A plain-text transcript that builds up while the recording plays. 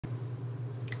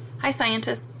Hi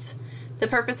scientists! The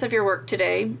purpose of your work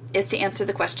today is to answer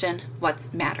the question,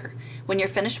 what's matter? When you're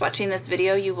finished watching this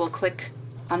video, you will click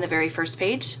on the very first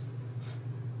page.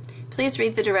 Please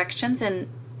read the directions and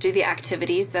do the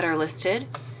activities that are listed,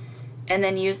 and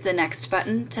then use the next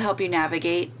button to help you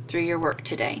navigate through your work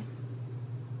today.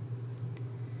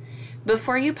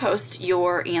 Before you post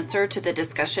your answer to the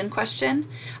discussion question,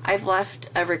 I've left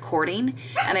a recording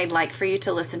and I'd like for you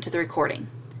to listen to the recording.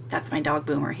 That's my dog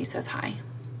Boomer, he says hi.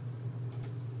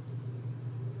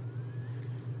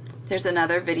 There's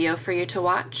another video for you to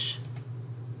watch.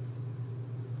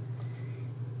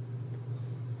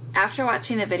 After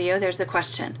watching the video, there's a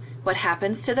question. What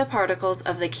happens to the particles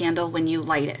of the candle when you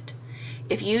light it?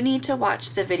 If you need to watch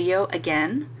the video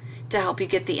again to help you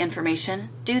get the information,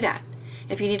 do that.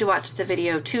 If you need to watch the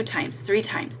video 2 times, 3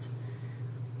 times,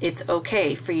 it's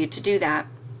okay for you to do that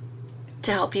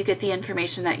to help you get the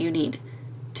information that you need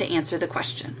to answer the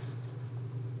question.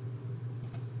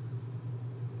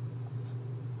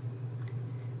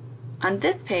 On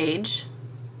this page,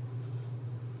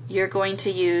 you're going to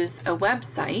use a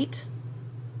website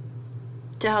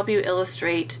to help you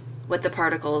illustrate what the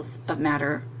particles of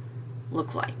matter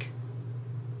look like.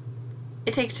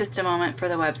 It takes just a moment for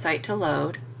the website to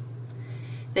load.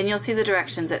 Then you'll see the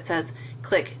directions that says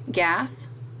click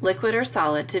gas, liquid, or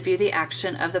solid to view the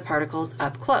action of the particles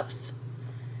up close.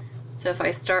 So if I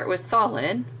start with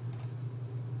solid,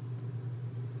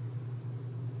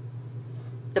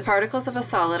 the particles of a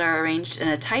solid are arranged in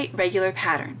a tight, regular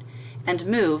pattern and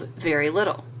move very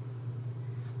little.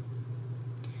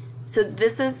 So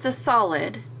this is the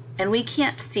solid, and we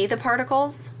can't see the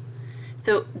particles.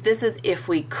 So this is if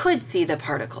we could see the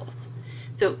particles.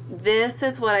 So this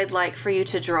is what I'd like for you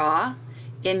to draw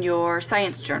in your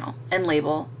science journal and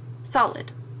label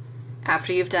solid.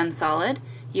 After you've done solid,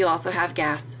 you also have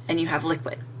gas and you have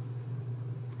liquid.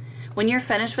 When you're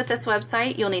finished with this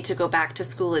website, you'll need to go back to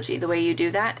Schoology. The way you do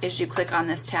that is you click on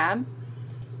this tab,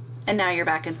 and now you're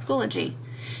back in Schoology.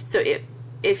 So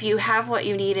if you have what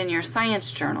you need in your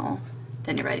science journal,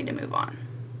 then you're ready to move on.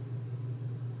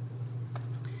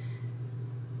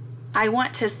 I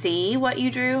want to see what you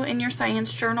drew in your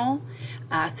science journal.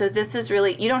 So this is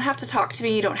really, you don't have to talk to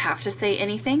me, you don't have to say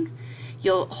anything.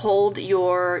 You'll hold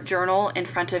your journal in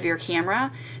front of your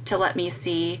camera to let me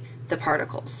see the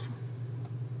particles.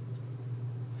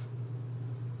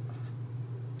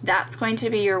 That's going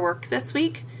to be your work this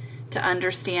week, to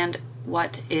understand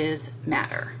what is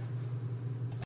matter.